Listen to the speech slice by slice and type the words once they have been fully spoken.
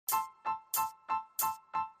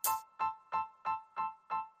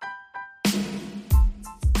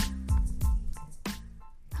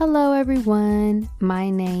Hello everyone, my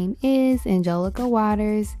name is Angelica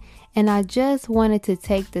Waters, and I just wanted to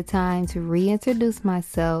take the time to reintroduce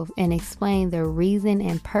myself and explain the reason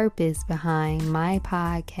and purpose behind my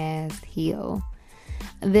podcast, Heal.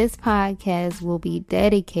 This podcast will be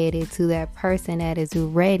dedicated to that person that is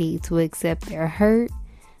ready to accept their hurt,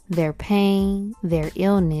 their pain, their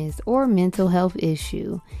illness, or mental health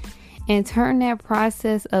issue, and turn that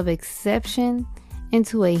process of acceptance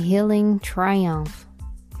into a healing triumph.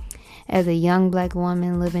 As a young Black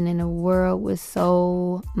woman living in a world with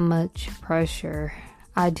so much pressure,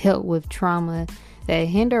 I dealt with trauma that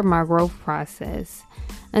hindered my growth process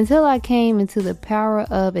until I came into the power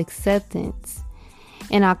of acceptance,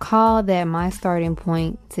 and I call that my starting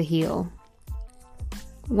point to heal.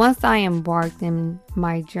 Once I embarked in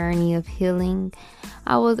my journey of healing,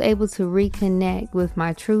 I was able to reconnect with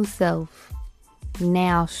my true self,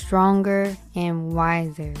 now stronger and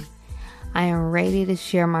wiser. I am ready to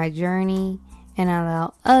share my journey and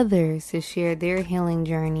allow others to share their healing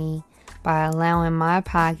journey by allowing my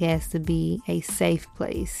podcast to be a safe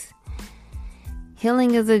place.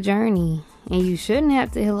 Healing is a journey, and you shouldn't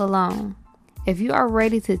have to heal alone. If you are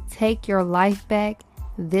ready to take your life back,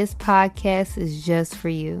 this podcast is just for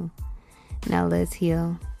you. Now let's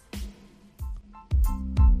heal.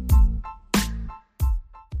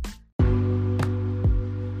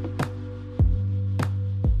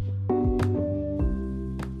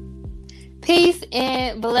 Peace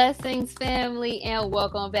and blessings, family, and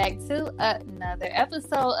welcome back to another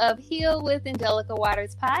episode of Heal with Angelica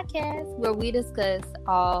Waters podcast, where we discuss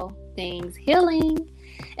all things healing.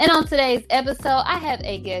 And on today's episode, I have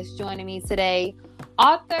a guest joining me today,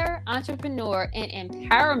 author, entrepreneur, and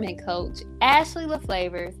empowerment coach, Ashlee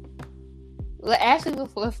Lafavor.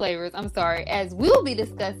 As we'll be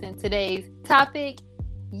discussing today's topic,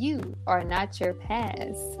 you are not your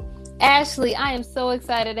past. Ashlee, I am so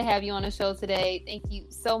excited to have you on the show today. Thank you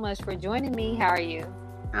so much for joining me. How are you?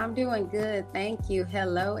 I'm doing good. Thank you.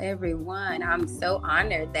 Hello, everyone. I'm so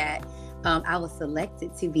honored that I was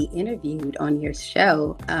selected to be interviewed on your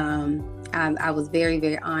show. I was very,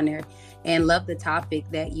 very honored and love the topic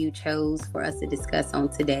that you chose for us to discuss on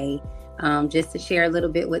today. Just to share a little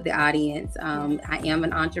bit with the audience, I am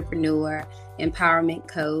an entrepreneur, empowerment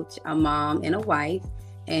coach, a mom, and a wife.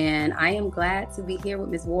 And I am glad to be here with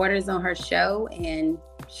Ms. Waters on her show and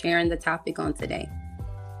sharing the topic on today.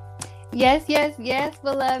 Yes,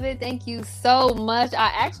 beloved. Thank you so much.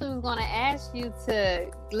 I actually was going to ask you to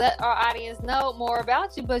let our audience know more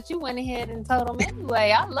about you, but you went ahead and told them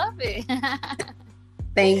anyway. I love it.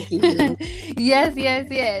 Thank you.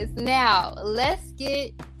 Yes. Now, let's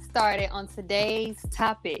get started on today's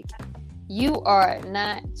topic. You are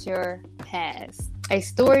not your past. A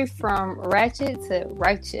story from ratchet to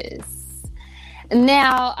righteous.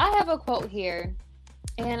 Now, I have a quote here,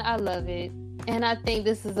 and I love it. And I think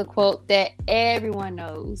this is a quote that everyone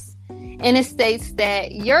knows. And it states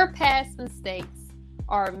that your past mistakes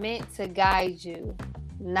are meant to guide you,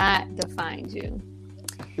 not define you.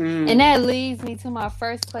 And that leads me to my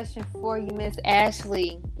first question for you, Miss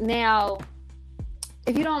Ashlee. Now,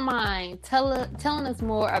 if you don't mind, telling us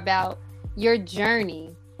more about your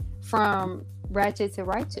journey from ratchet to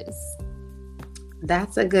righteous.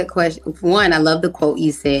 That's a good question. One, I love the quote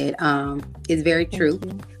you said. It's very true.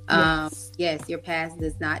 Yes, your past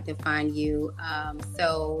does not define you.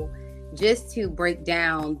 So just to break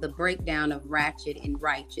down the breakdown of ratchet and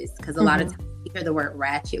righteous, because a lot of times we hear the word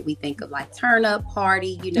ratchet, we think of like turn up,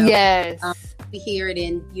 party, Yes. We hear it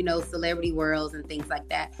in, celebrity worlds and things like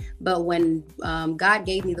that. But when God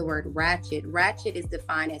gave me the word ratchet is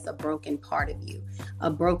defined as a broken part of you, a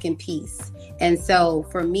broken piece. And so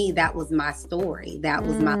for me, that was my story. That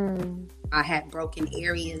was I had broken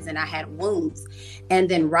areas and I had wounds. And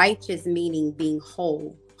then righteous meaning being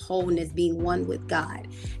wholeness, being one with God.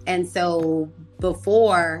 And so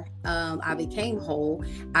before I became whole,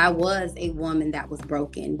 I was a woman that was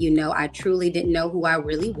broken. I truly didn't know who I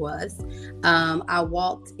really was. I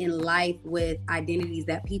walked in life with identities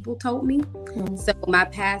that people told me. So my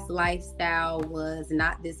past lifestyle was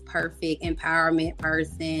not this perfect empowerment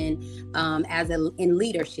person in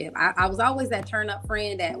leadership. I was always that turn up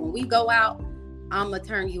friend that when we go out, I'm going to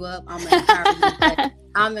turn you up. I'm going to empower you. But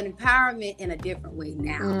I'm an empowerment in a different way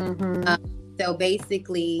now. So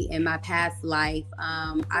basically, in my past life,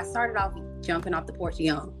 I started off jumping off the porch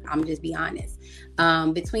young. I'm just be honest.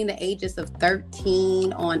 Between the ages of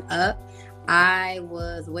 13 on up, I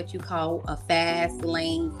was what you call a fast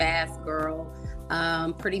lane, fast girl.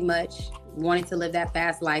 Pretty much wanted to live that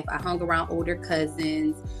fast life. I hung around older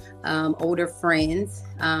cousins. older friends,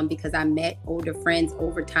 because I met older friends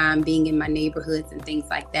over time being in my neighborhoods and things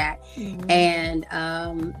like that. Mm-hmm. And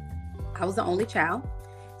I was the only child.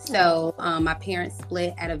 So my parents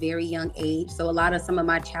split at a very young age. So a lot of some of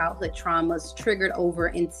my childhood traumas triggered over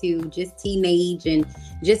into just teenage and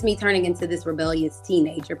just me turning into this rebellious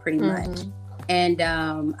teenager pretty much. And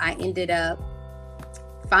I ended up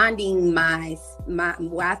finding my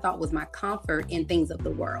what I thought was my comfort in things of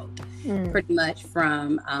the world, pretty much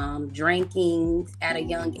from drinking at a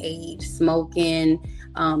young age, smoking,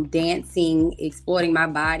 dancing, exploiting my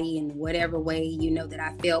body in whatever way, you know, that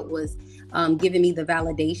I felt was giving me the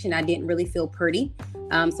validation. I didn't really feel pretty.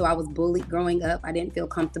 So I was bullied growing up. I didn't feel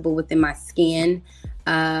comfortable within my skin.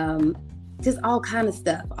 Just all kind of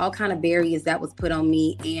stuff, all kind of barriers that was put on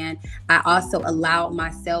me. And I also allowed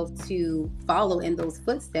myself to follow in those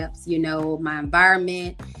footsteps, you know, my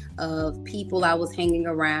environment of people I was hanging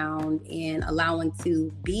around and allowing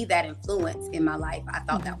to be that influence in my life. I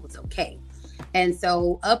thought that was okay. And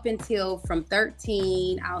so up until from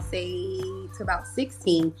 13, I'll say to about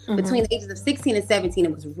 16, between the ages of 16 and 17,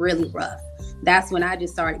 it was really rough. That's when I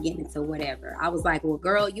just started getting into whatever. I was like, well,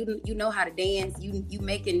 girl, you know how to dance. You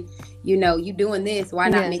making, you know, you doing this. Why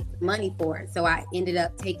not make money for it? So I ended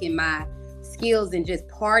up taking my skills and just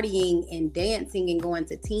partying and dancing and going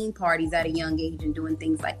to teen parties at a young age and doing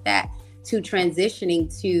things like that, to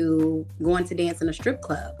transitioning to going to dance in a strip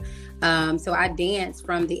club. So I danced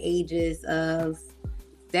from the ages of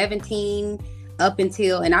 17 up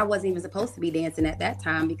until, and I wasn't even supposed to be dancing at that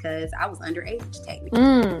time because I was underage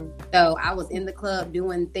technically. So I was in the club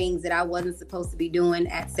doing things that I wasn't supposed to be doing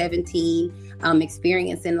at 17,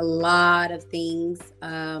 experiencing a lot of things.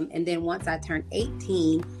 And then once I turned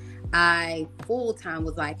 18, I full time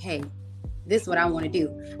was like, hey, this is what I want to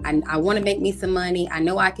do. I want to make me some money. I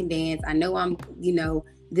know I can dance. I know I'm, you know,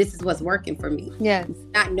 this is what's working for me. Yes.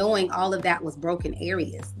 Not knowing all of that was broken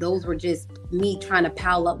areas. Those were just me trying to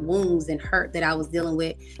pile up wounds and hurt that I was dealing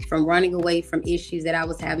with from running away from issues that I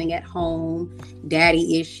was having at home,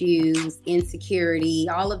 daddy issues, insecurity,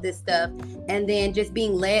 all of this stuff. And then just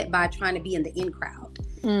being led by trying to be in the in crowd.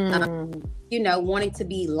 You know, wanting to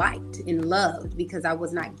be liked and loved because I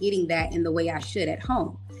was not getting that in the way I should at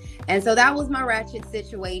home. And so that was my ratchet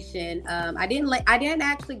situation. I didn't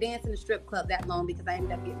actually dance in the strip club that long because I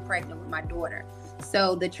ended up getting pregnant with my daughter.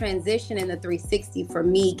 So the transition in the 360 for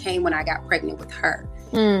me came when I got pregnant with her.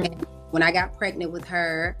 And when I got pregnant with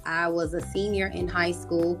her, I was a senior in high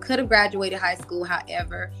school, could have graduated high school.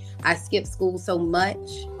 However, I skipped school so much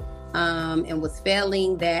and was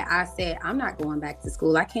failing that I said, I'm not going back to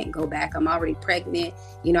school. I can't go back. I'm already pregnant.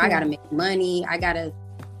 You know, I got to make money. I got to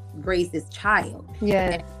raise this child.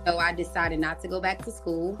 And so I decided not to go back to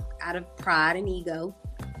school out of pride and ego,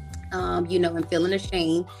 you know, and feeling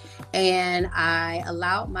ashamed. And I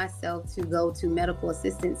allowed myself to go to medical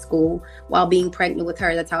assistant school while being pregnant with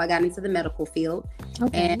her. That's how I got into the medical field.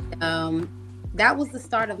 And that was the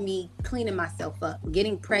start of me cleaning myself up.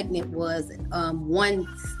 Getting pregnant was one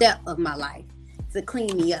step of my life to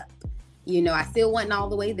clean me up. You know, I still wasn't all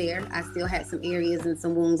the way there. I still had some areas and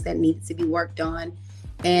some wounds that needed to be worked on.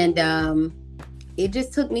 And it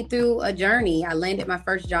just took me through a journey. I landed my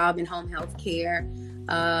first job in home health care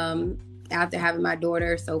after having my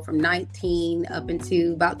daughter. So from 19 up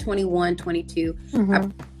into about 21, 22, I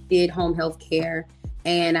did home health care.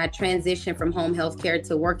 And I transitioned from home health care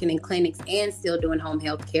to working in clinics and still doing home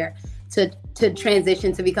health care to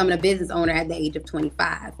transition to becoming a business owner at the age of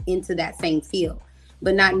 25 into that same field.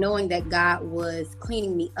 But not knowing that God was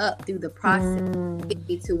cleaning me up through the process to get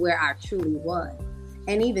me to where I truly was.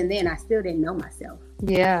 And even then, I still didn't know myself.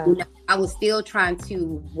 You know, I was still trying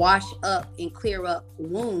to wash up and clear up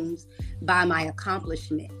wounds by my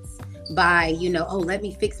accomplishments, by, you know, oh, let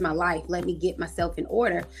me fix my life. Let me get myself in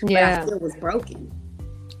order. But I still was broken.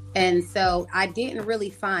 And so I didn't really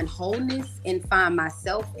find wholeness and find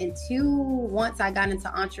myself until once I got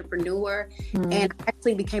into entrepreneur and I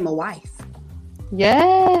actually became a wife.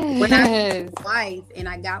 When I was a wife and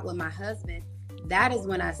I got with my husband, that is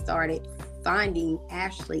when I started finding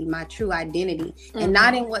Ashlee, my true identity, and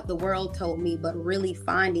not in what the world told me, but really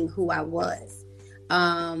finding who I was.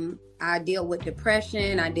 I deal with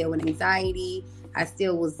depression. I deal with anxiety. I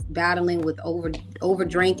still was battling with over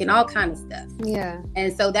drinking, all kind of stuff.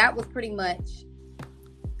 And so that was pretty much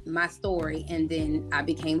my story. And then I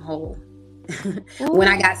became whole. When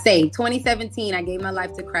I got saved, 2017, I gave my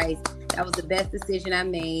life to Christ. That was the best decision I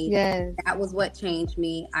made. That was what changed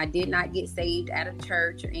me. I did not get saved at a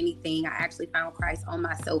church or anything. I actually found Christ on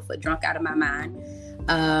my sofa, drunk out of my mind.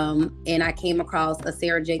 And I came across a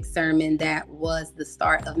Sarah Jake sermon that was the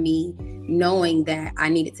start of me knowing that I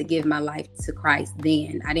needed to give my life to Christ.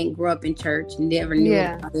 Then I didn't grow up in church, never knew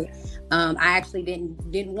about it. I actually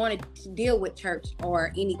didn't want to deal with church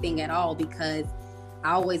or anything at all, because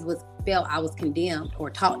I always felt I was condemned or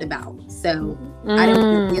talked about. So I didn't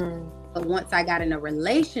want to deal. But once I got in a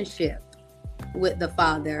relationship with the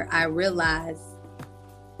Father, I realized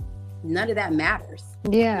none of that matters.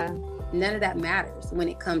 Yeah. None of that matters when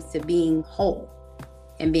it comes to being whole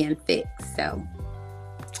and being fixed. So,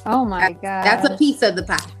 oh my God, that's a piece of the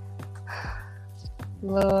pie.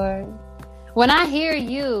 Lord, when I hear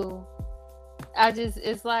you,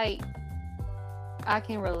 it's like I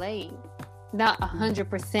can relate, not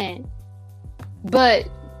 100%, but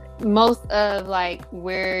most of like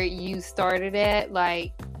where you started at,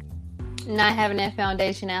 like not having that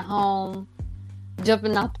foundation at home,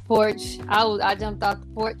 jumping off the porch. I jumped off the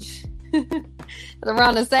porch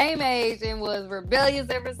around the same age and was rebellious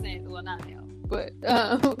ever since. Well, not now, but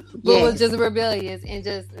was just rebellious and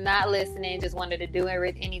just not listening. Just wanted to do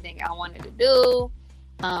anything I wanted to do.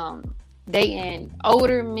 Dating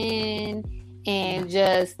older men and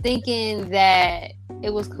just thinking that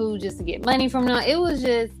it was cool just to get money from them.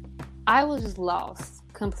 I was just lost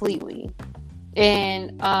completely.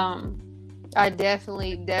 And I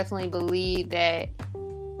definitely believe that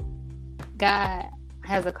God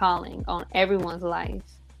has a calling on everyone's life,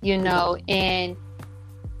 and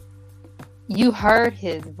you heard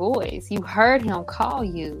his voice. You heard him call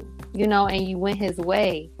you, and you went his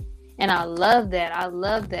way. And I love that.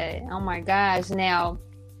 Oh my gosh. Now,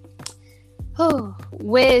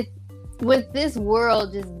 with this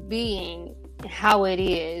world just being how it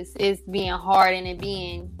is, it's being hard, and it's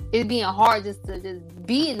being hard just to just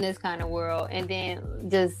be in this kind of world, and then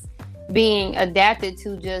just being adapted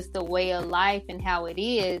to just the way of life and how it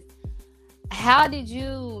is. How did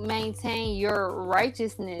you maintain your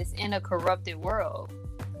righteousness in a corrupted world?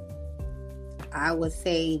 I would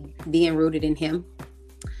say being rooted in him.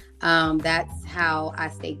 That's how I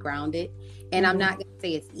stay grounded. And I'm not going to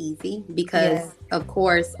say it's easy, because of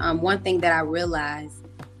course, one thing that I realized,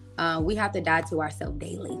 we have to die to ourselves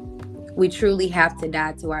daily. We truly have to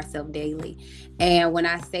die to ourselves daily. And when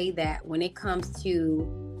I say that, when it comes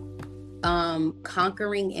to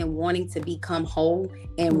conquering and wanting to become whole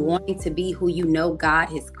and wanting to be who God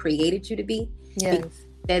has created you to be, it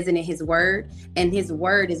says in his word, and his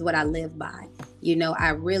word is what I live by. I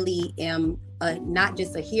really am not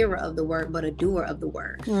just a hearer of the word, but a doer of the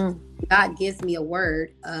word. God gives me a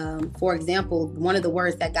word. For example, one of the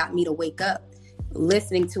words that got me to wake up,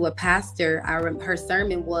 listening to a pastor, her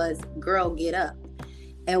sermon was, "Girl, get up."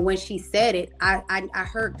 And when she said it, I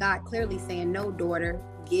heard God clearly saying, "No, daughter,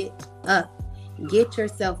 get up. Get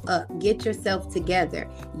yourself up. Get yourself together.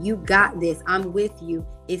 You got this. I'm with you.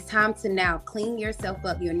 It's time to now clean yourself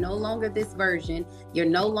up. You're no longer this version. You're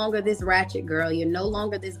no longer this ratchet girl. You're no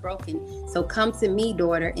longer this broken. So come to me,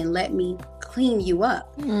 daughter, and let me clean you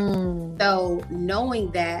up." So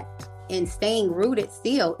knowing that and staying rooted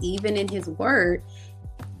still, even in his word,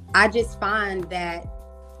 I just find that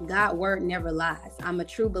God's word never lies. I'm a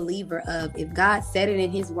true believer of, if God said it in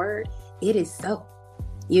his word, it is so.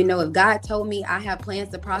 If God told me I have plans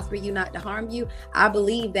to prosper you, not to harm you, I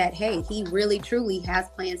believe that, hey, he really, truly has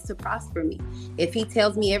plans to prosper me. If he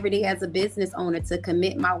tells me every day as a business owner to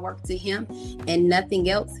commit my work to him and nothing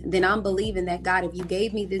else, then I'm believing that, God, if you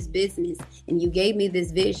gave me this business and you gave me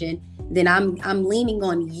this vision, then I'm leaning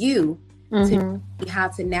on you to see how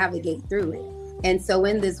to navigate through it. And so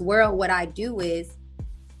in this world, what I do is,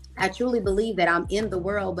 I truly believe that I'm in the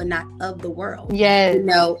world, but not of the world. Yes.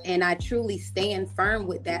 And I truly stand firm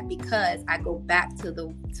with that, because I go back to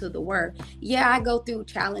the word. Yeah, I go through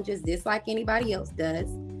challenges just like anybody else does.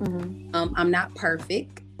 I'm not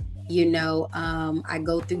perfect. I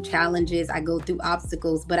go through challenges, I go through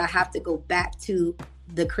obstacles, but I have to go back to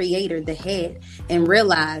the creator, the head, and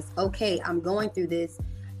realize, okay, I'm going through this.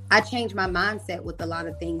 I changed my mindset with a lot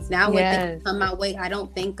of things. Now when things come my way, I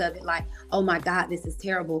don't think of it like, oh my God, this is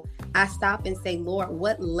terrible. I stop and say, Lord,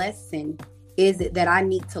 what lesson is it that I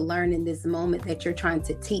need to learn in this moment that you're trying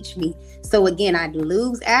to teach me? So again, I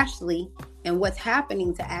lose Ashlee and what's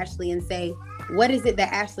happening to Ashlee, and say, what is it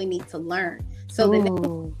that Ashlee needs to learn? So the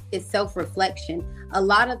next is self-reflection. A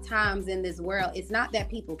lot of times in this world, it's not that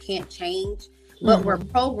people can't change, but we're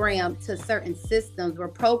programmed to certain systems. We're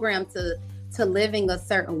programmed to living a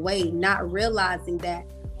certain way, not realizing that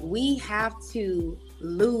we have to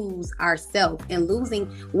lose ourselves, and losing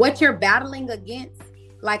what you're battling against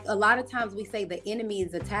like a lot of times we say the enemy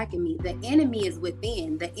is attacking me. The enemy is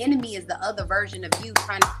within. The enemy is the other version of you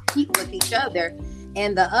trying to compete with each other.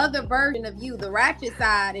 And the other version of you, the ratchet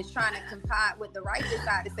side, is trying to compete with the righteous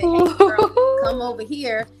side to say, hey, girl, come over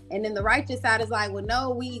here. And then the righteous side is like, well,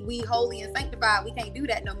 no, we holy and sanctified. We can't do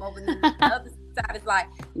that no more. But then the other side is like,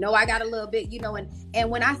 no, I got a little bit, and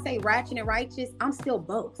when I say ratchet and righteous, I'm still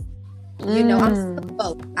both. I'm still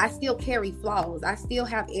both. I still carry flaws. I still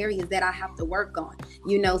have areas that I have to work on.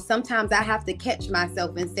 Sometimes I have to catch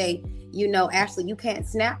myself and say, Ashlee, you can't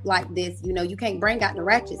snap like this. You can't bring out the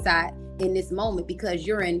ratchet side in this moment because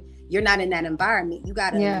you're not in that environment. You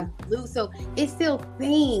gotta lose. So it's still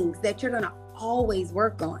things that you're gonna always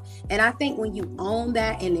work on. And I think when you own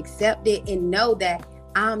that and accept it and know that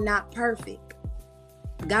I'm not perfect,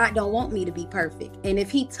 God don't want me to be perfect. And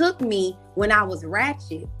if he took me when I was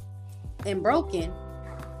ratchet and broken,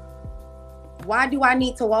 why do I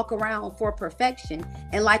need to walk around for perfection?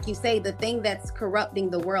 And like you say, the thing that's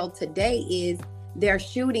corrupting the world today is they're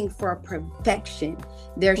shooting for perfection.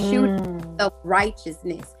 They're shooting for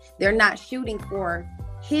righteousness. They're not shooting for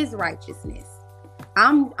his righteousness.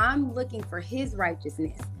 I'm looking for his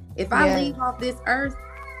righteousness. If I leave off this earth,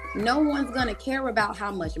 no one's gonna care about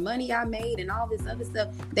how much money I made and all this other stuff.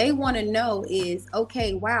 They want to know is,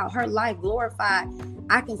 okay, wow, her life glorified.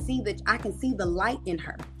 I can see the light in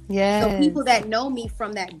her. Yeah. So people that know me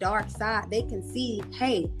from that dark side, they can see,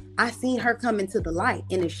 hey, I seen her come into the light.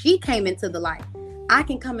 And if she came into the light, I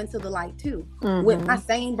can come into the light too with my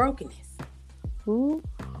same brokenness. Ooh.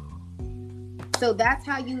 So that's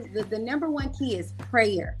how the number one key is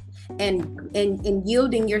prayer and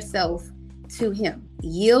yielding yourself to him.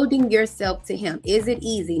 Yielding yourself to him. Is it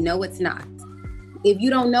easy? No, it's not. If you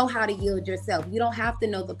don't know how to yield yourself, you don't have to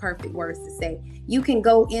know the perfect words to say. You can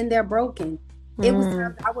go in there broken. It was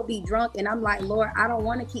times I would be drunk and I'm like, Lord, I don't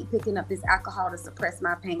want to keep picking up this alcohol to suppress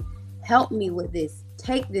my pain. Help me with this.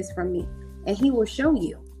 Take this from me. And he will show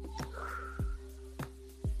you.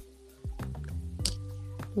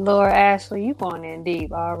 Lord, Ashlee, you going in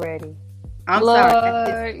deep already. I'm Lord,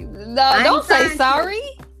 sorry. No, don't say sorry.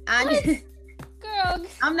 Girl,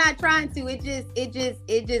 I'm not trying to.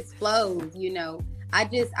 It just flows,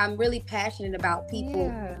 I'm really passionate about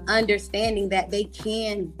people understanding that they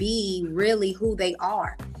can be really who they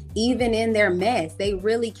are, even in their mess. They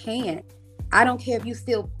really can. I don't care if you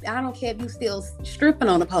still stripping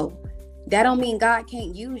on a pole. That don't mean God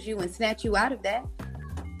can't use you and snatch you out of that.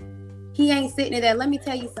 He ain't sitting there. Let me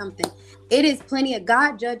tell you something. It is plenty of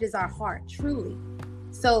God judges our heart, truly.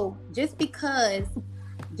 So just because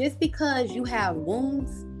you have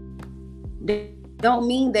wounds, don't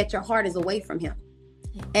mean that your heart is away from him.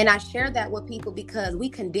 And I share that with people because we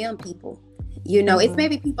condemn people. It's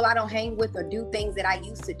maybe people I don't hang with or do things that I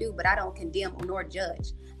used to do, but I don't condemn nor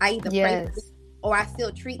judge. I either pray for them or I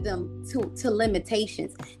still treat them to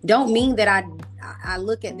limitations. Don't mean that I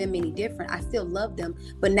look at them any different. I still love them,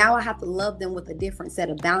 but now I have to love them with a different set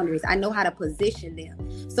of boundaries. I know how to position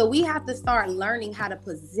them. So we have to start learning how to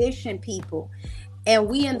position people. And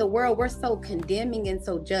we in the world, we're so condemning and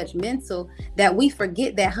so judgmental that we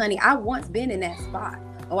forget that, honey, I once been in that spot.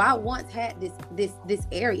 Or I once had this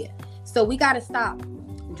area. So we got to stop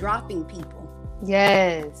dropping people.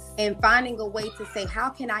 Yes. And finding a way to say, how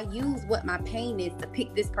can I use what my pain is to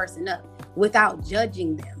pick this person up without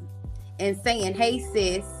judging them and saying, hey,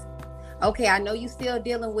 sis, okay, I know you still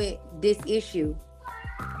dealing with this issue.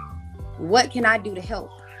 What can I do to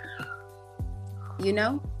help?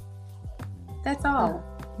 That's all.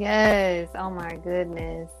 Yes. Oh my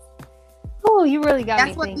goodness. Oh, you really got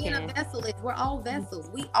me thinking. That's what being a vessel is. We're all vessels.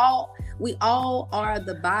 We all are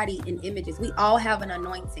the body and images. We all have an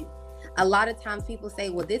anointing. A lot of times people say,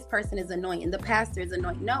 well, this person is anointed, the pastor is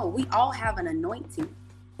anointed. No, we all have an anointing.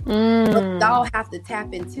 But we all have to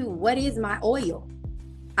tap into, what is my oil?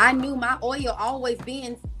 I knew my oil always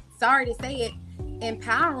being, sorry to say it,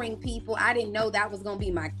 empowering people. I didn't know that was going to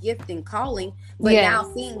be my gift and calling. But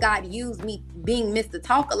now seeing God use me being Mr.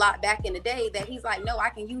 Talk a lot back in the day, that he's like, no, I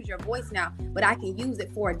can use your voice now, but I can use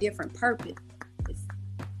it for a different purpose.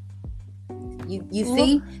 You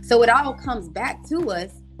see? So it all comes back to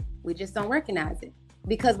us. We just don't recognize it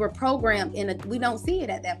because we're programmed we don't see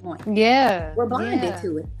it at that point. Yeah. We're blinded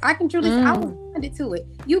to it. I can truly say I was blinded to it.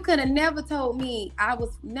 You could have never told me I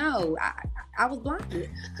was blinded.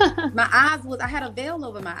 I had a veil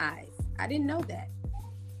over my eyes. I didn't know that.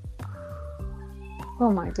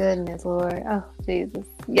 Oh my goodness, Lord. Oh, Jesus.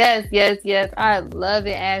 Yes. I love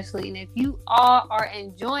it, Ashlee. And if you all are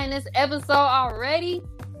enjoying this episode already,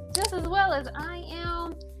 just as well as I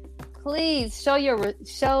am, please show your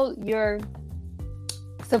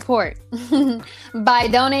Support by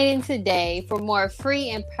donating today for more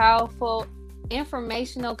free and powerful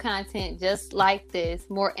informational content just like this.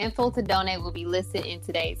 More info to donate will be listed in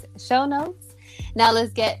today's show notes. Now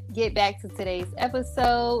let's get back to today's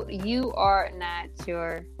episode. You are not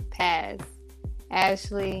your past.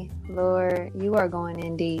 Ashlee, Lord, you are going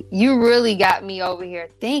in deep. You really got me over here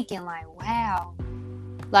thinking like, wow.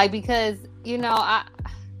 Like, because, you know,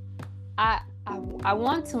 I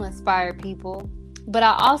want to inspire people, but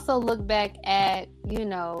I also look back at, you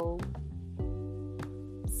know,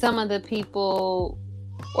 some of the people,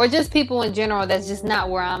 or just people in general, that's just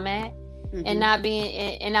not where I'm at. Mm-hmm.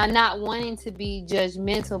 And I'm not wanting to be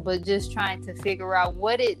judgmental, but just trying to figure out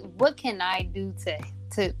what can I do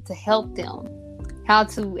to help them, how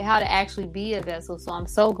to actually be a vessel. So I'm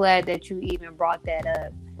so glad that you even brought that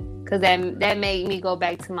up, because that made me go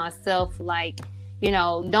back to myself, like, you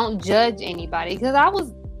know, don't judge anybody, because I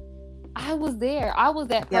was there. I was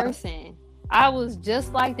that person. Yep. I was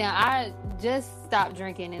just like that. I just stopped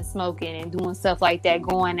drinking and smoking and doing stuff like that,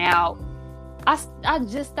 going out. I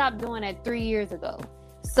just stopped doing that 3 years ago.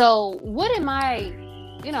 So what am I,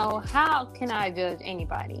 you know, how can I judge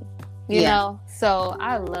anybody? You know? So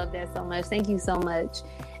I love that so much. Thank you so much.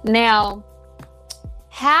 Now,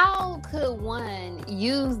 how could one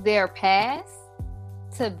use their past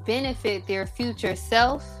to benefit their future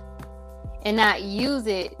self and not use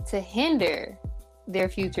it to hinder their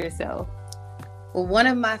future self? Well, one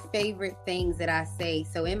of my favorite things that I say,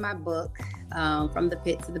 so in my book, From the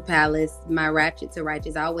Pit to the Palace, My Ratchet to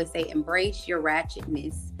Righteous, I always say, embrace your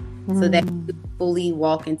ratchetness so that you fully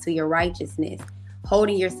walk into your righteousness.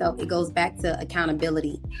 Holding yourself, it goes back to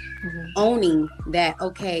accountability. Owning that,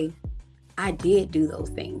 okay, I did do those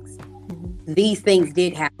things. These things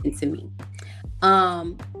did happen to me.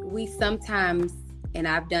 We sometimes, and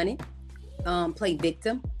I've done it, play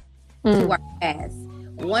victim to our past.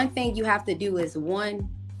 One thing you have to do is, one,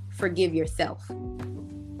 forgive yourself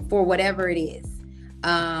for whatever it is.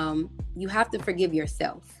 You have to forgive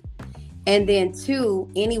yourself. And then two,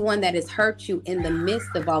 anyone that has hurt you in the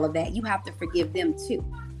midst of all of that, you have to forgive them too.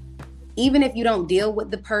 Even if you don't deal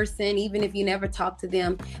with the person, even if you never talk to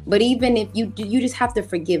them, but even if you do, you just have to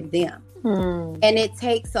forgive them. And it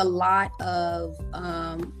takes a lot of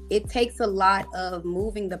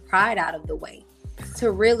moving the pride out of the way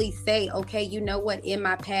to really say, okay, you know what, in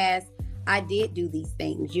my past, I did do these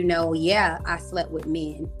things. You know, yeah, I slept with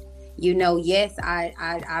men. You know, yes,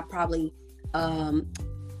 I probably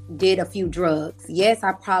did a few drugs. Yes,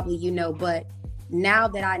 I probably, you know, but now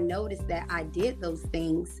that I noticed that I did those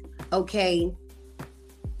things, okay,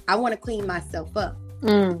 I want to clean myself up.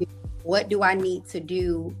 What do I need to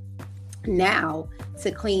do now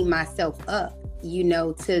to clean myself up, you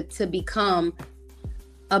know, to become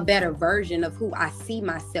a better version of who I see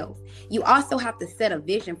myself? You also have to set a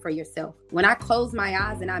vision for yourself. When I close my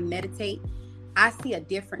eyes and I meditate, I see a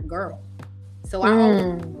different girl. So I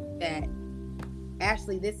always think that,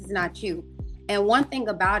 Ashlee, this is not you. And one thing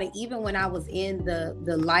about it, even when I was in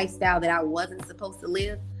the lifestyle that I wasn't supposed to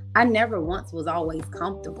live, I never once was always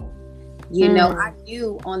comfortable. You know, I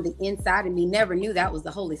knew on the inside of me, never knew that was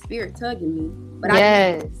the Holy Spirit tugging me. But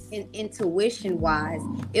I knew intuition wise,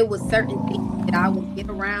 it was certain things that I would get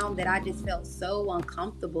around that I just felt so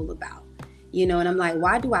uncomfortable about. You know, and I'm like,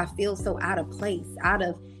 why do I feel so out of place?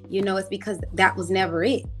 You know, it's because that was never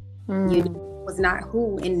it. You know, it was not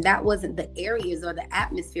who, and that wasn't the areas or the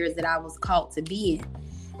atmospheres that I was called to be in.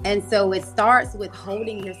 And so it starts with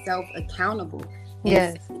holding yourself accountable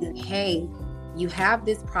and saying, hey, you have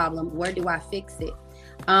this problem. Where do I fix it?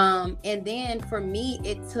 And then for me,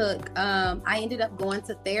 it took, I ended up going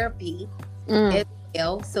to therapy as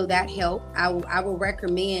well. So that helped. I will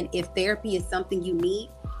recommend, if therapy is something you need,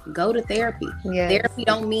 go to therapy. Therapy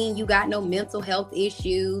don't mean you got no mental health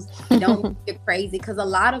issues. Don't get crazy. Because a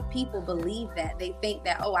lot of people believe that. They think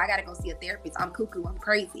that, oh, I got to go see a therapist. I'm cuckoo. I'm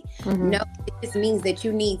crazy. No, it just means that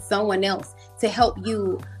you need someone else to help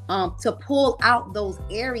you to pull out those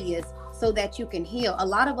areas so that you can heal. A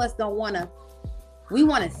lot of us we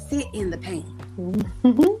want to sit in the pain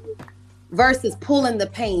versus pulling the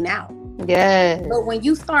pain out. But when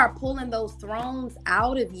you start pulling those thrones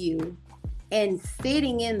out of you and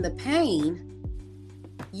sitting in the pain,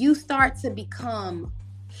 you start to become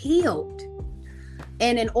healed.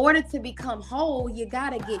 And in order to become whole, you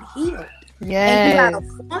got to get healed. And you got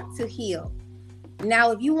to want to heal.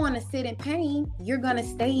 Now, if you want to sit in pain, you're going to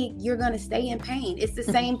stay in pain. It's the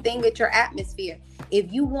same thing with your atmosphere.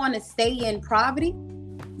 If you want to stay in poverty,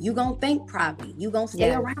 you're going to think poverty. You're going to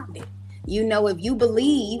stay around it. You know, if you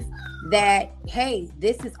believe that, hey,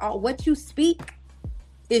 this is all what you speak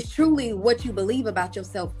is truly what you believe about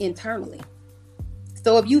yourself internally.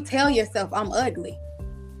 So if you tell yourself, I'm ugly,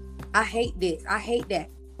 I hate this, I hate that,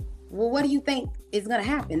 well, what do you think is going to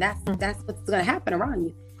happen? That's what's going to happen around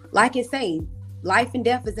you. Like it says, life and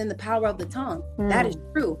death is in the power of the tongue. That is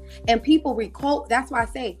true. And people requote. That's why I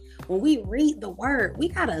say, when we read the word, we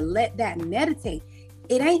got to let that meditate.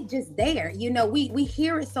 It ain't just there. You know, we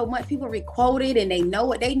hear it so much. People requote it and they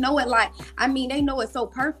know it. They know it like, I mean, they know it so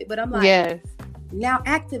perfect. But I'm like, yes. Now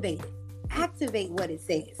activate it. Activate what it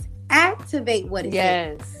says. Activate what it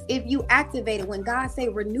says. If you activate it, when God say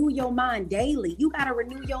renew your mind daily, you got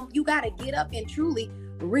to get up and truly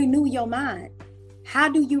renew your mind. How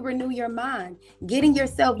do you renew your mind? Getting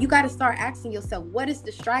yourself, you got to start asking yourself, what is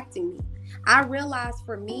distracting me? I realized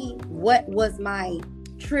for me, what was my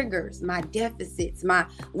triggers, my deficits,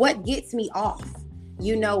 what gets me off?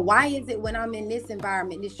 You know, why is it when I'm in this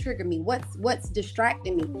environment, this trigger me? What's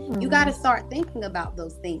distracting me? You got to start thinking about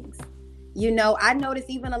those things. You know, I notice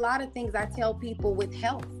even a lot of things I tell people with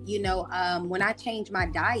health, you know, when I change my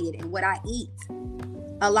diet and what I eat,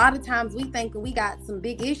 a lot of times we think we got some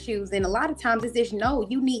big issues. And a lot of times it's just, no,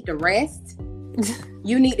 you need to rest.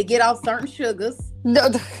 You need to get off certain sugars. No.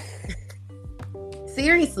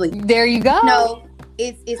 Seriously. There you go. No,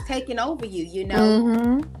 it's taking over you, you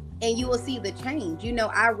know, and you will see the change. You know,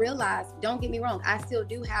 I realize, don't get me wrong, I still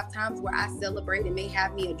do have times where I celebrate and may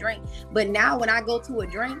have me a drink. But now when I go to a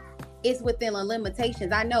drink, it's within the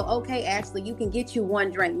limitations. I know, okay, Ashley, you can get you one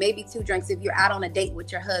drink, maybe 2 drinks if you're out on a date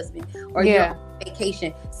with your husband or you're on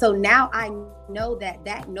vacation. So now I know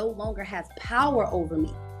that no longer has power over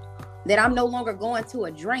me, that I'm no longer going to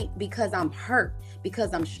a drink because I'm hurt,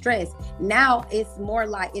 because I'm stressed. Now it's more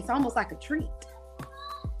like, it's almost like a treat.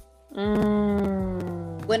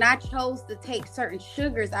 When I chose to take certain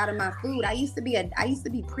sugars out of my food, I used to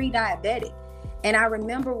be pre-diabetic. And I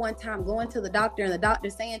remember one time going to the doctor and the doctor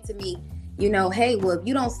saying to me, you know, hey, well, if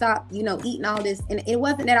you don't stop, you know, eating all this. And it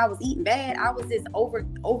wasn't that I was eating bad. I was just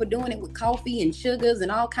overdoing it with coffee and sugars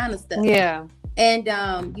and all kind of stuff. Yeah. And,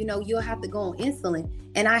 you know, you'll have to go on insulin.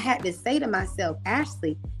 And I had to say to myself,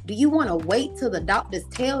 Ashley, do you want to wait till the doctors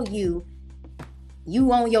tell you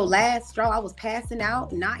on your last straw, I was passing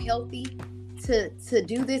out, not healthy, to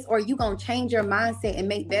do this? Or you going to change your mindset and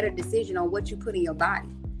make better decision on what you put in your body?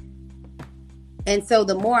 And so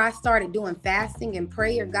the more I started doing fasting and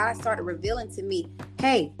prayer, God started revealing to me,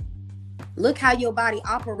 hey, look how your body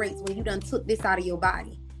operates when you done took this out of your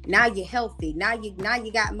body. Now you're healthy. Now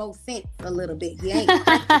you got more sense a little bit. You ain't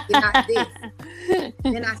you're not this.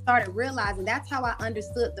 Then I started realizing that's how I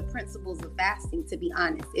understood the principles of fasting, to be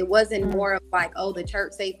honest. It wasn't more of like, oh, the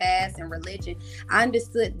church say fast and religion. I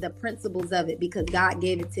understood the principles of it because God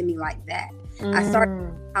gave it to me like that. I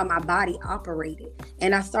started how my body operated.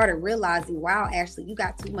 And I started realizing, wow, Ashley, you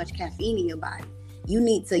got too much caffeine in your body. You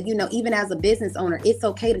need to, you know, even as a business owner, it's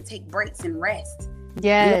okay to take breaks and rest.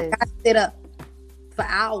 Yes. You don't gotta sit up for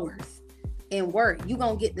hours and work. You're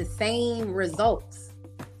going to get the same results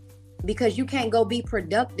because you can't go be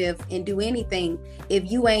productive and do anything if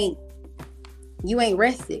you ain't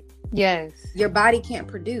rested. Yes. Your body can't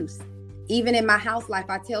produce. Even in my house life,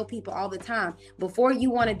 I tell people all the time, before you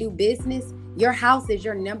want to do business, your house is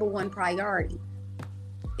your number one priority.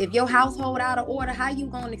 If your household out of order, how you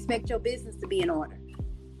going to expect your business to be in order?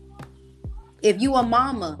 If you a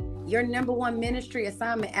mama, your number one ministry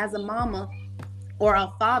assignment as a mama or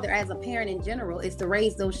a father, as a parent in general, is to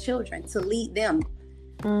raise those children, to lead them.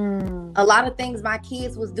 A lot of things my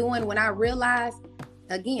kids was doing when I realized,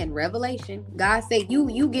 again, revelation, God said,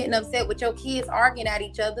 you getting upset with your kids arguing at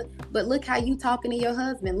each other, but look how you talking to your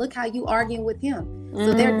husband. Look how you arguing with him.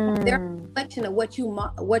 So they're a reflection of what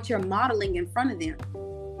you're modeling in front of them.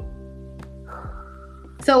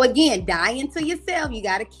 So again, dying to yourself. You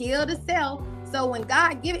got to kill the self. So when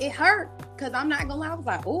God give it hurt, because I'm not gonna lie, I was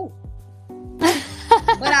like, ooh.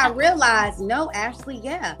 But I realized, no, Ashley,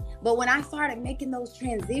 yeah. But when I started making those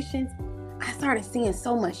transitions, I started seeing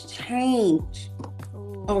so much change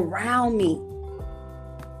around me.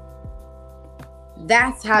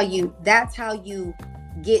 That's how you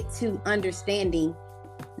get to understanding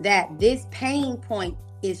that this pain point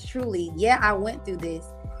is truly, yeah, I went through this,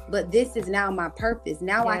 but this is now my purpose.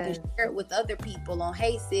 Now I can share it with other people on,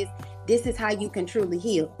 hey sis, this is how you can truly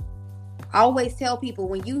heal. I always tell people,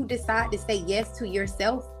 when you decide to say yes to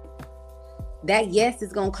yourself, that yes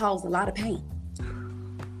is going to cause a lot of pain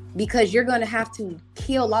because you're going to have to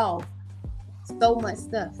kill off so much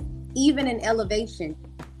stuff. Even in elevation,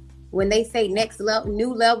 when they say next level,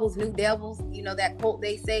 new levels, new devils, you know that quote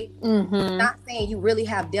they say, not saying you really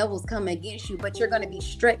have devils coming against you, but you're going to be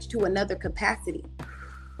stretched to another capacity.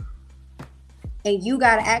 And you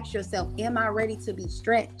got to ask yourself, am I ready to be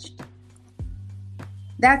stretched?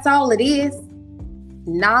 That's all it is.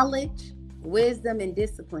 Knowledge, wisdom, and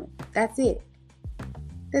discipline. That's it.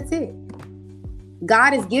 That's it.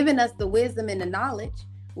 God has given us the wisdom and the knowledge.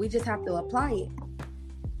 We just have to apply it.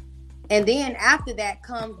 And then after that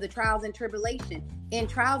comes the trials and tribulation. In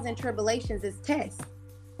trials and tribulations is tests.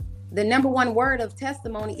 The number one word of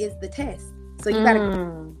testimony is the test. So you got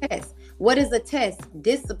to test. What is a test?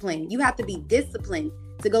 Discipline. You have to be disciplined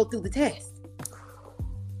to go through the test.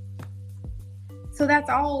 So that's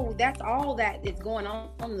all that is going on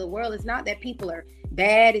in the world. It's not that people are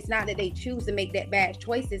bad. It's not that they choose to make that bad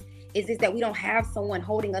choices. It's just that we don't have someone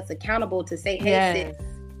holding us accountable to say, hey, sis,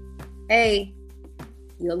 hey,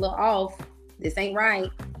 you're a little off. This ain't right.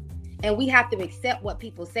 And we have to accept what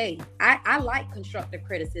people say. I like constructive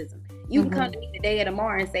criticism. You can come to me today or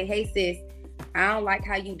tomorrow and say, hey, sis, I don't like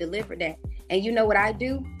how you delivered that. And you know what I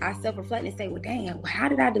do? I self-reflect and say, well, damn, how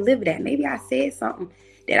did I deliver that? Maybe I said something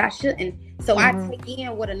that I shouldn't. So I take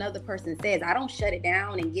in what another person says. I don't shut it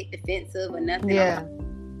down and get defensive or nothing. Yeah.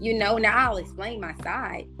 Now I'll explain my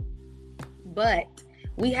side. But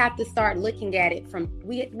we have to start looking at it from,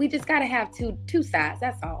 we just got to have two sides.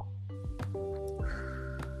 That's all.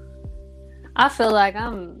 I feel like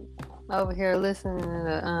I'm over here listening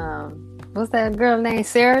to, what's that girl named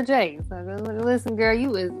Sarah J? So listen, girl,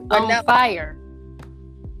 you is on fire.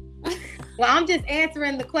 Well, I'm just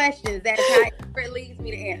answering the questions. That's how it leads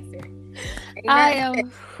me to answer. I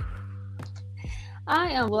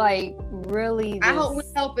am like really. I hope we're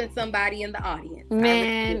helping somebody in the audience.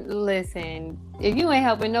 Man, listen, if you ain't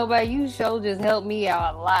helping nobody, you sure just help me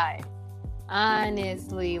out a lot.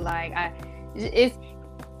 Honestly, like it's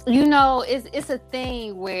a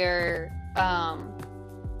thing where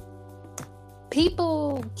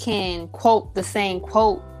people can quote the same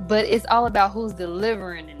quote, but it's all about who's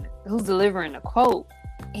delivering the quote.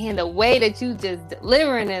 And the way that you just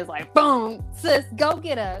delivering is like, boom, sis, go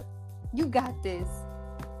get up. You got this.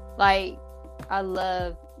 Like, I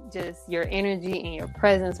love just your energy and your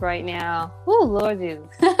presence right now. Oh, Lord Jesus.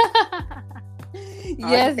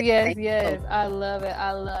 Yes. I love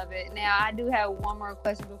it. Now, I do have one more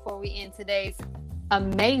question before we end today's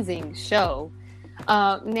amazing show.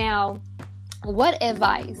 Now, what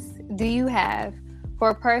advice do you have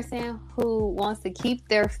for a person who wants to keep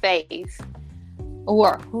their faith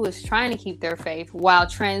or who is trying to keep their faith while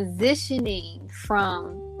transitioning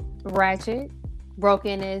from ratchet,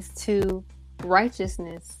 brokenness to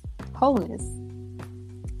righteousness, wholeness?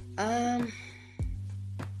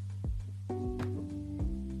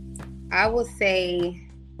 I would say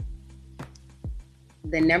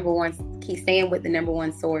the number one, keep staying with the number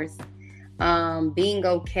one source. Being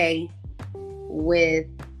okay with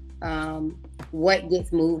what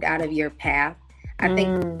gets moved out of your path. I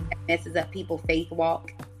think that messes up people's faith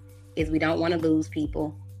walk is we don't want to lose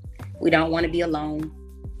people. We don't want to be alone.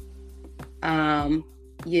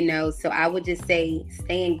 So I would just say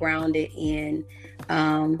staying grounded in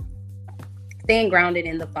the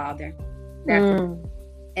Father.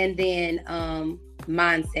 And then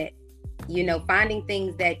mindset, finding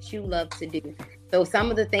things that you love to do. So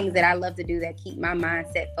some of the things that I love to do that keep my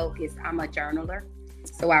mindset focused, I'm a journaler.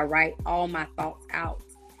 So I write all my thoughts out.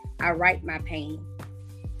 I write my pain.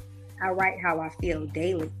 I write how I feel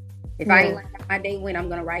daily. If I ain't like how my day went, I'm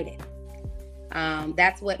going to write it.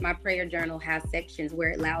 That's what my prayer journal has, sections where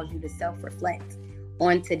it allows you to self-reflect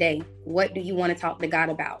on today. What do you want to talk to God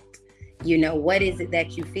about? What is it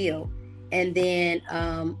that you feel? And then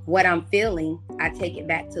what I'm feeling, I take it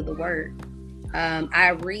back to the Word. I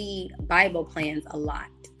read Bible plans a lot.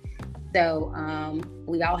 So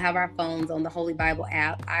we all have our phones on the Holy Bible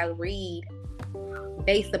app. I read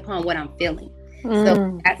based upon what I'm feeling.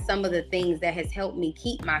 So that's some of the things that has helped me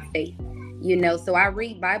keep my faith. So I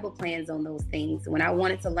read Bible plans on those things. When I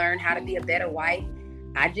wanted to learn how to be a better wife,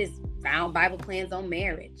 I just found Bible plans on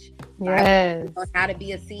marriage. Yes. On how to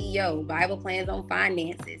be a CEO, Bible plans on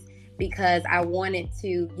finances. Because I wanted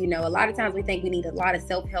to, a lot of times we think we need a lot of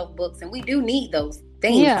self-help books, and we do need those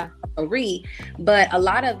things to read, but a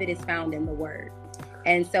lot of it is found in the Word.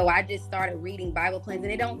 And so I just started reading Bible plans,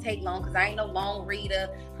 and it don't take long because I ain't no long reader,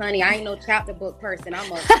 honey. I ain't no chapter book person.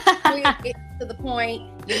 I'm a get to the point,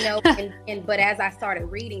 but as I started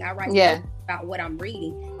reading, I write about what I'm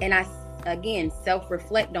reading, and I again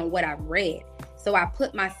self-reflect on what I've read. So I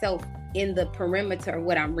put myself in the perimeter of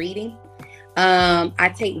what I'm reading.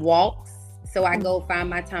 I take walks. So I go find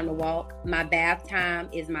my time to walk. My bath time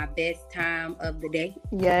is my best time of the day.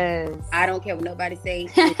 Yes. I don't care what nobody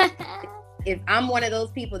says. If I'm one of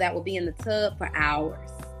those people that will be in the tub for hours.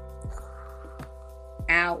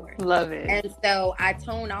 Love it. And so I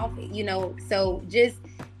tone off, so just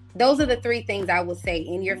those are the three things I would say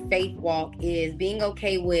in your faith walk is being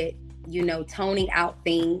okay with toning out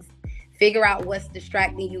things. Figure out what's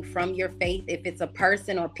distracting you from your faith. If it's a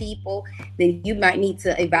person or people, then you might need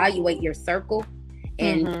to evaluate your circle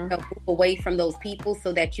and move away from those people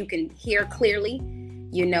so that you can hear clearly.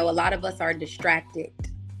 A lot of us are distracted.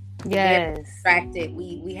 Yes. Very distracted.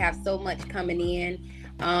 We have so much coming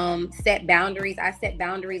in. Set boundaries. I set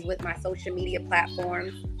boundaries with my social media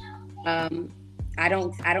platforms. I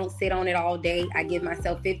don't sit on it all day. I give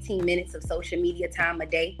myself 15 minutes of social media time a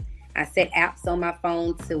day. I set apps on my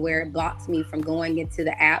phone to where it blocks me from going into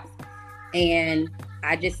the apps, and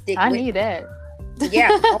I just stick with it. I need that. Yeah,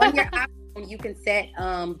 on your iPhone you can set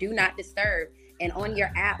do not disturb, and on your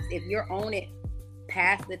apps, if you're on it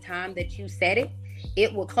past the time that you set it,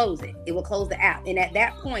 it will close it. It will close the app, and at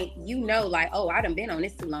that point, like, oh, I done been on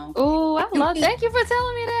this too long. Oh, thank you for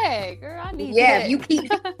telling me that, girl. I need that. Yeah, if you keep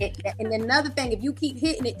hitting it, and another thing, if you keep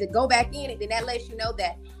hitting it to go back in it, then that lets you know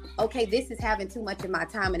that, okay, this is having too much of my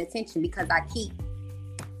time and attention because I keep,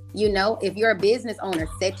 if you're a business owner,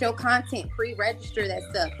 set your content, pre-register that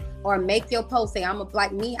stuff, or make your post. Say,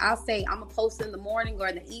 like me, I'll say I'm a post in the morning or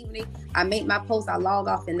in the evening. I make my post, I log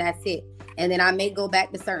off, and that's it. And then I may go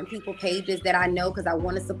back to certain people pages that I know because I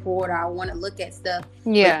want to support or I want to look at stuff.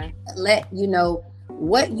 Yeah. But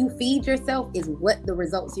what you feed yourself is what the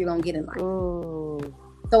results you're going to get in life. Ooh.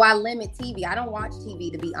 So I limit TV. I don't watch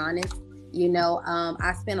TV, to be honest.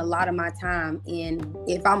 I spend a lot of my time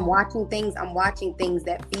if I'm watching things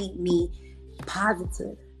that feed me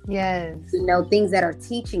positive. Yes. Things that are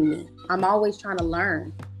teaching me. I'm always trying to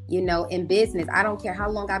learn. In business, I don't care how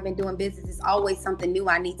long I've been doing business. It's always something new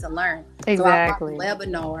I need to learn. Exactly. So I watch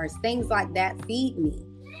webinars, things like that feed me.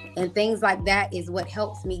 And things like that is what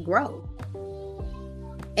helps me grow.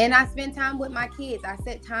 And I spend time with my kids. I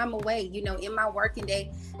set time away, in my working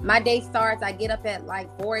day. My day starts, I get up at like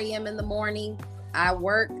 4 a.m. in the morning. I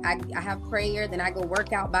work, I have prayer, then I go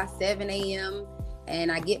work out by 7 a.m. And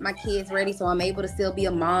I get my kids ready so I'm able to still be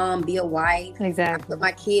a mom, be a wife. Exactly. I put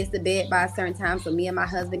my kids to bed by a certain time so me and my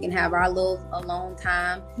husband can have our little alone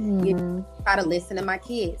time. Try to listen to my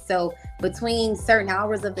kids. So between certain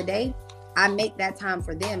hours of the day, I make that time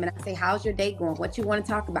for them. And I say, how's your day going? What you want to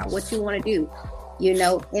talk about? What you want to do?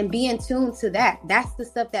 And be in tune to that. That's the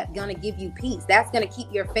stuff that's going to give you peace. That's going to keep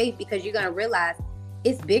your faith because you're going to realize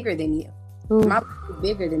it's bigger than you. My life is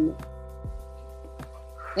bigger than me.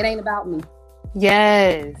 It ain't about me.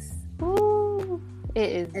 Yes. Ooh, it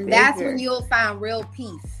is. And bigger. That's when you'll find real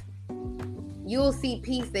peace. You'll see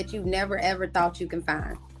peace that you've never ever thought you can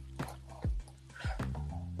find.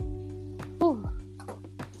 Ooh.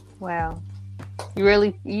 Wow. You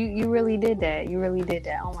really did that. You really did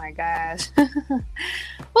that. Oh my gosh.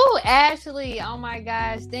 Oh, Ashlee. Oh my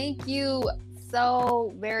gosh. Thank you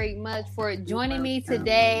so very much for joining me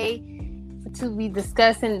today to be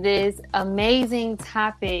discussing this amazing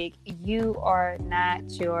topic. You are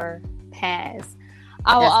not your past.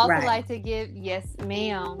 I would also like to give, yes,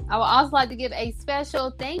 ma'am. I would also like to give a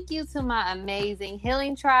special thank you to my amazing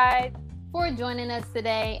healing tribe for joining us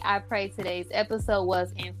today. I pray today's episode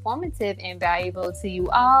was informative and valuable to you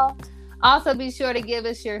all. Also, be sure to give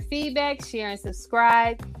us your feedback, share and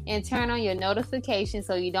subscribe, and turn on your notifications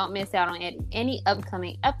so you don't miss out on any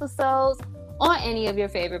upcoming episodes on any of your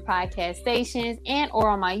favorite podcast stations and or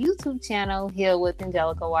on my YouTube channel, Heal with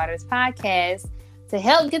Angelica Waters Podcast, to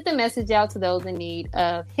help get the message out to those in need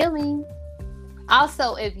of healing.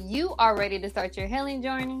 Also, if you are ready to start your healing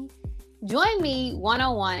journey, join me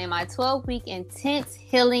one-on-one in my 12-week intense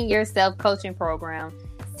Healing Yourself coaching program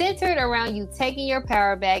centered around you taking your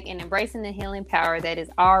power back and embracing the healing power that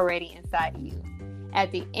is already inside you.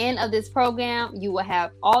 At the end of this program, you will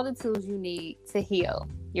have all the tools you need to heal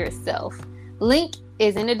yourself. Link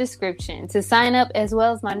is in the description to sign up, as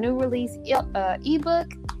well as my new release ebook,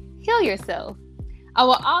 Heal Yourself. I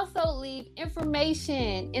will also leave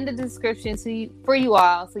information in the description for you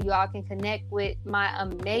all, so you all can connect with my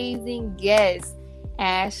amazing guest,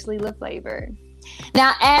 Ashlee Lafavor.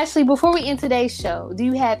 Now, Ashlee, before we end today's show, do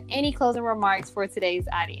you have any closing remarks for today's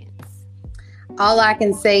audience? All I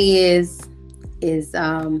can say is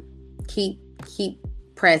keep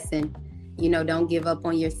pressing. Don't give up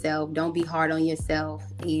on yourself. Don't be hard on yourself.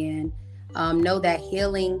 And know that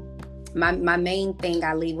healing, my main thing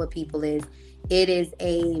I leave with people is, it is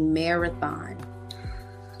a marathon.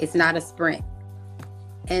 It's not a sprint.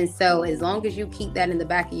 And so as long as you keep that in the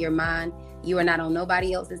back of your mind, you are not on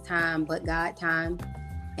nobody else's time but God time.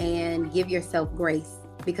 And give yourself grace,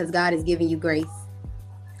 because God is giving you grace.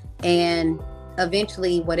 And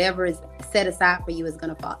eventually whatever is set aside for you is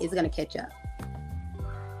going to fall. It's going to catch up.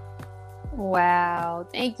 Wow.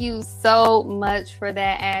 Thank you so much for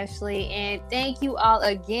that, Ashlee. And thank you all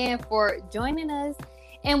again for joining us.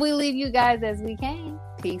 And we leave you guys as we came.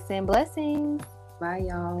 Peace and blessings. Bye,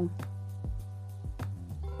 y'all.